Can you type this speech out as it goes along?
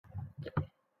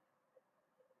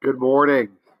Good morning,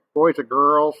 boys and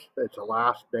girls. It's the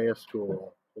last day of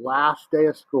school. Last day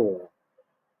of school.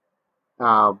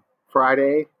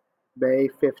 Friday, May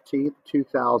 15th,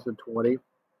 2020.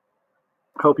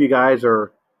 Hope you guys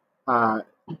are uh,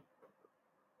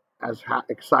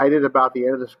 excited about the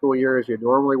end of the school year as you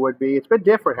normally would be. It's been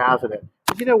different, hasn't it?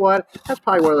 But you know what? That's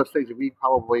probably one of those things that we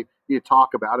probably need to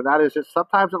talk about, and that is just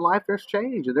sometimes in life there's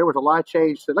change, and there was a lot of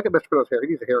change. So look at Mr. Pittle's hair. He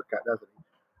needs a haircut, doesn't he?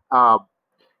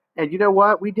 And you know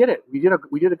what? We did it. We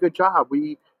did a good job.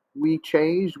 We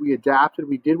changed. We adapted.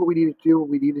 We did what we needed to do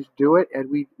when we needed to do it, and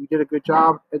we did a good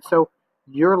job. And so,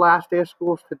 your last day of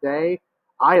school is today.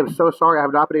 I am so sorry I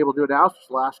have not been able to do announcements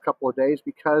the last couple of days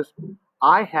because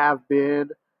I have been.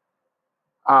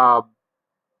 Um,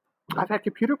 I've had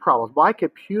computer problems. My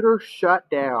computer shut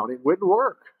down. It wouldn't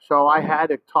work. So I had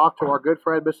to talk to our good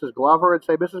friend Mrs. Glover and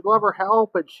say, Mrs. Glover,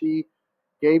 help. And she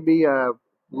gave me a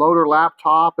loader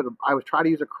laptop, and I was trying to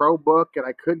use a Chromebook, and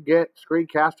I couldn't get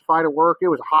Screencastify to work. It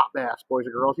was a hot mess, boys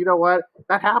and girls. You know what?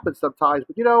 That happens sometimes.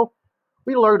 But,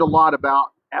 we learned a lot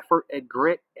about effort and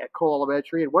grit at Cole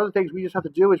Elementary. And one of the things we just have to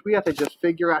do is we have to just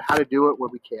figure out how to do it when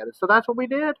we can. And so that's what we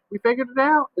did. We figured it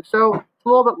out. And so it's a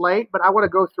little bit late, but I want to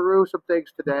go through some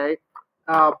things today.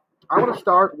 I want to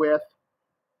start with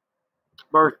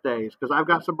birthdays because I've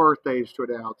got some birthdays to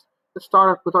announce. Let's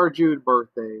start off with our June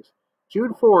birthdays.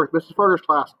 June 4th, Mrs. Ferner's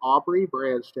class, Aubrey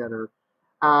Brandstetter.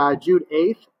 June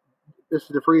 8th,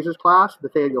 Mrs. DeFreeze's class,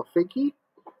 Nathaniel Finke.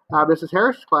 Mrs.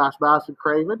 Harris's class, Madison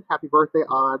Craven. Happy birthday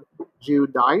on June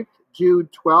 9th. June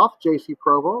 12th, J.C.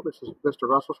 Provo, Mr.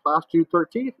 Russell's class. June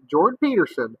 13th, Jordan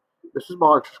Peterson, Mrs.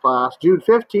 Marks' class. June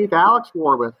 15th, Alex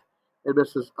Warmoth in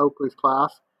Mrs. Oakley's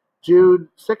class. June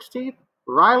 16th,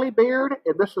 Riley Beard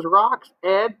and Mrs. Rocks,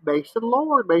 and Mason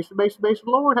Lord. Mason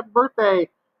Lord, happy birthday.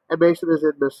 And Mason is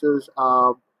in Mrs.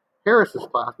 Harris's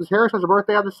class. Mrs. Harris has a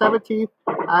birthday on the 17th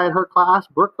in her class,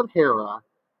 Brooklyn Hera.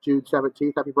 June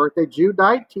 17th, happy birthday. June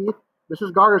 19th,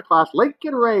 Mrs. Garner's class,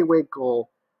 Lincoln Ray Winkle.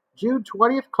 June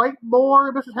 20th, Clayton Moore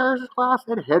in Mrs. Harris's class,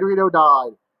 and Henry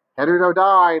O'Dine. Henry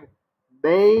O'Dine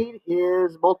made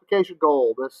his multiplication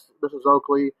goal. Mrs.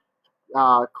 Oakley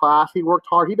class. He worked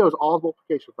hard. He knows all the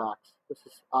multiplication facts.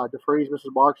 Mrs. DeFreeze,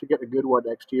 Mrs. Marks, you're getting a good one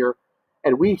next year.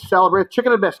 And we celebrate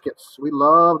chicken and biscuits. We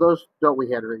love those, don't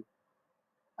we, Henry?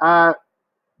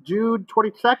 June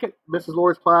 22nd, Mrs.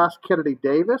 Lord's class, Kennedy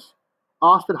Davis.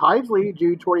 Austin Hidesley,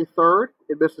 June 23rd,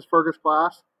 in Mrs. Fergus'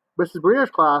 class. Mrs. Breer's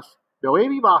class,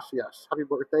 Noemi Macias. Happy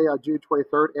birthday on June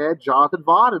 23rd. And Jonathan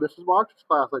Vaughn in Mrs. Marks'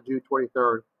 class on June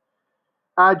 23rd.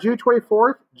 June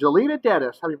 24th, Jelena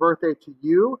Dennis. Happy birthday to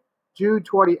you. June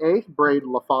 28th, Braden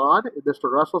LaFawn in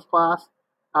Mr. Russell's class.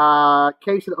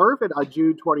 Kason Irvin on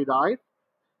June 29th.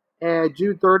 And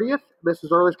June 30th,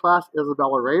 Mrs. Early's class,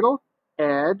 Isabella Radel.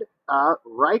 And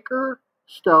Riker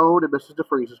Stone and Mrs.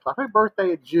 DeFreeze's class. Happy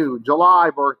birthday in June. July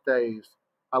birthdays.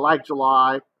 I like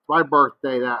July. It's my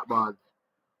birthday that month.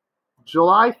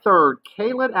 July 3rd,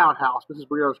 Kaylin Outhouse, Mrs.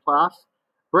 Brio's class.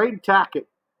 Braden Tackett,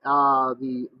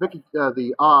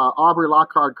 the Aubrey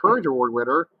Lockhart Courage Award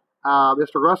winner,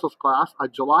 Mr. Russell's class.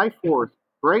 On July 4th,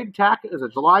 Braden Tackett is a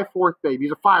July 4th baby.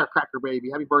 He's a firecracker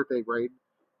baby. Happy birthday, Braden.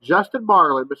 Justin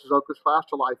Marlin, Mrs. Oakley's class,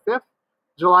 July 5th.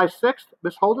 July 6th,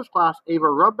 Miss Holder's class, Ava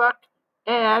Rumbeck,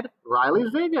 and Riley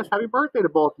Zingas. Happy birthday to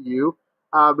both of you.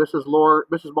 Mrs.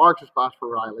 Marks' class for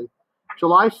Riley.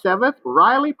 July 7th,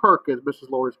 Riley Perkins, Mrs.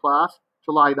 Lord's class.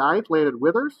 July 9th, Landon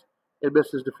Withers in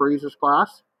Mrs. DeFreeze's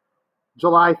class.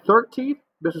 July 13th,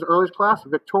 Mrs. Early's class,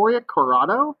 Victoria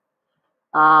Corrado.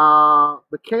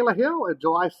 Michaela Hill in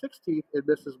July 16th in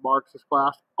Mrs. Marks'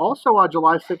 class. Also on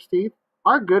July 16th,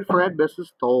 our good friend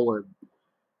Mrs. Tholen.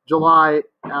 July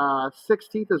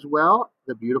 16th as well,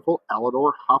 the beautiful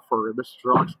Eleanor Huffer in Mrs.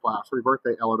 Rock's class. Happy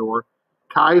birthday, Eleanor.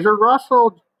 Kaiser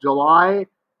Russell, July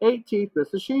 18th,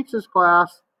 Mrs. Sheets'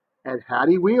 class. And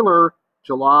Hattie Wheeler,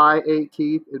 July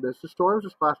 18th in Mrs.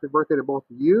 Storms' class. Happy birthday to both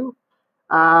of you.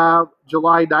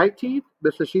 July 19th,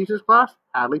 Mrs. Sheets' class,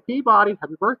 Hadley Peabody.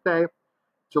 Happy birthday.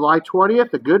 July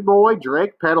 20th, the good boy,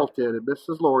 Drake Pendleton in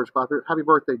Mrs. Lord's class. Happy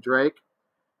birthday, Drake.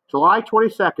 July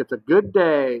 22nd, it's a good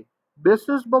day.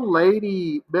 Mrs.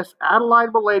 Mulady, Miss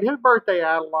Adeline Mulady. Happy birthday,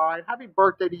 Adeline. Happy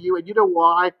birthday to you. And you know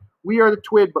why? We are the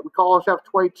twin, but we call ourselves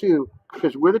 22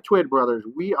 because we're the twin brothers.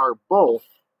 We are both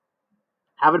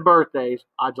having birthdays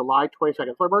on July 22nd.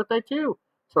 It's my birthday, too.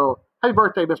 So, happy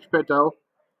birthday, Mr. Pinto.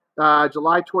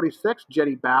 July 26th,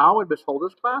 Jenny Bow in Miss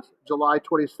Holder's class. July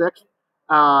 26th,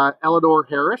 Eleanor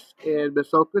Harris in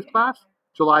Miss Oakley's class.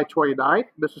 July 29th,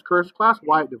 Mrs. Curtis' class,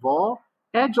 Wyatt Duvall.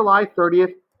 And July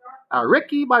 30th,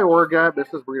 Ricky Mayorga,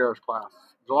 Mrs. Burrito's class.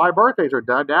 July birthdays are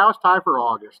done. Now it's time for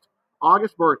August.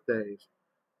 August birthdays.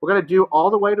 We're going to do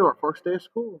all the way to our first day of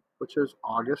school, which is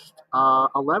August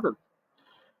 11th.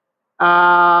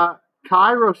 Kai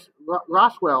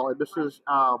Roswell and Mrs.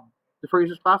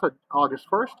 DeFreeze's class on August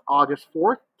 1st. August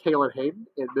 4th, Taylor Hayden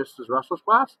in Mrs. Russell's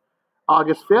class.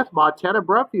 August 5th, Montana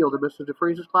Brumfield in Mrs.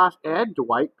 DeFreeze's class. And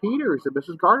Dwight Peters in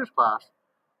Mrs. Gardner's class.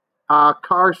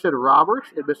 Carson Roberts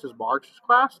in Mrs. Marks'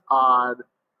 class on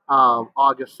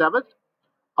August 7th.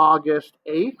 August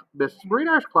 8th, Mrs.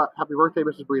 Bredar's class. Happy birthday,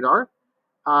 Mrs. Bredar.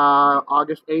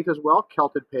 August 8th as well,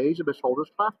 Kelton Page in Miss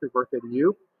Holder's class. Happy birthday to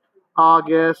you.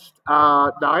 August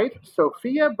 9th,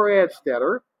 Sophia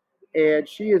Brandstetter, and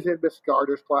she is in Miss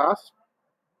Gardner's class.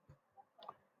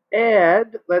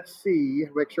 And let's see,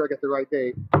 make sure I get the right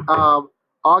date.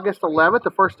 August 11th,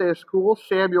 the first day of school,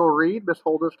 Samuel Reed, Miss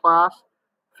Holder's class.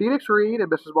 Phoenix Reed in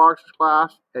Mrs. Marks'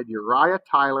 class, and Uriah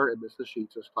Tyler in Mrs.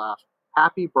 Sheets' class.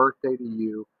 Happy birthday to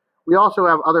you. We also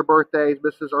have other birthdays.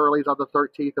 Mrs. Early's on the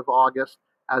 13th of August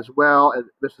as well, and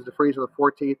Mrs. DeFreeze on the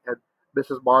 14th, and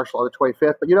Mrs. Marshall on the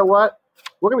 25th. But you know what?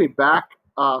 We're going to be back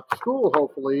to school,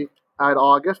 hopefully, in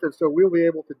August, and so we'll be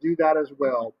able to do that as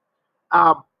well.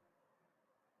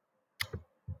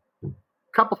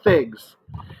 Couple things.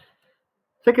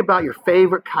 Think about your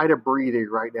favorite kind of breathing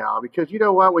right now, because you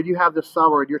know what? When you have this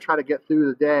summer and you're trying to get through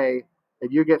the day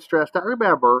and you get stressed out,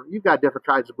 remember, you've got different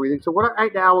kinds of breathing. So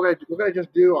right now we're gonna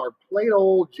just do our plain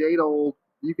old, Jane old,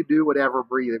 you can do whatever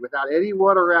breathing without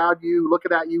anyone around you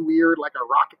looking at you weird like a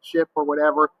rocket ship or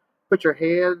whatever. Put your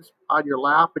hands on your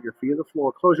lap and your feet on the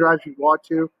floor. Close your eyes if you want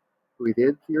to. Breathe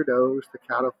in through your nose, the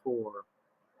count of 4.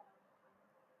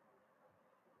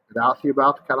 And out through your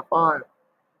mouth, the count of 5.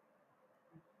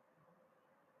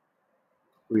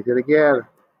 Breathe in again.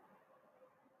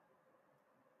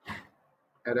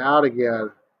 And out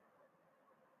again.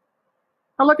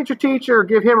 Now look at your teacher.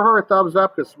 Give him or her a thumbs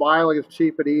up because smiling is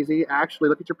cheap and easy. Actually,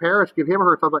 look at your parents. Give him or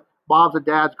her a thumbs up. Moms and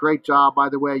dads, great job, by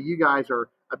the way. You guys are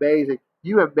amazing.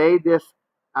 You have made this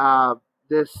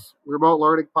this remote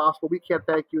learning possible. We can't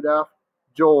thank you enough.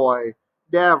 Joy.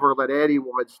 Never let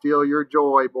anyone steal your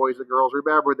joy, boys and girls.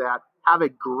 Remember that. Have a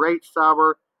great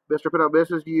summer. Mr. Pinto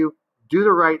misses you. Do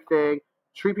the right thing.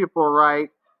 Treat people right.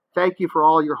 Thank you for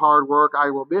all your hard work. I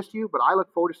will miss you, but I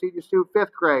look forward to seeing you soon.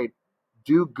 5th grade.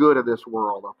 Do good in this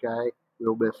world, okay?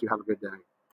 We'll miss you. Have a good day.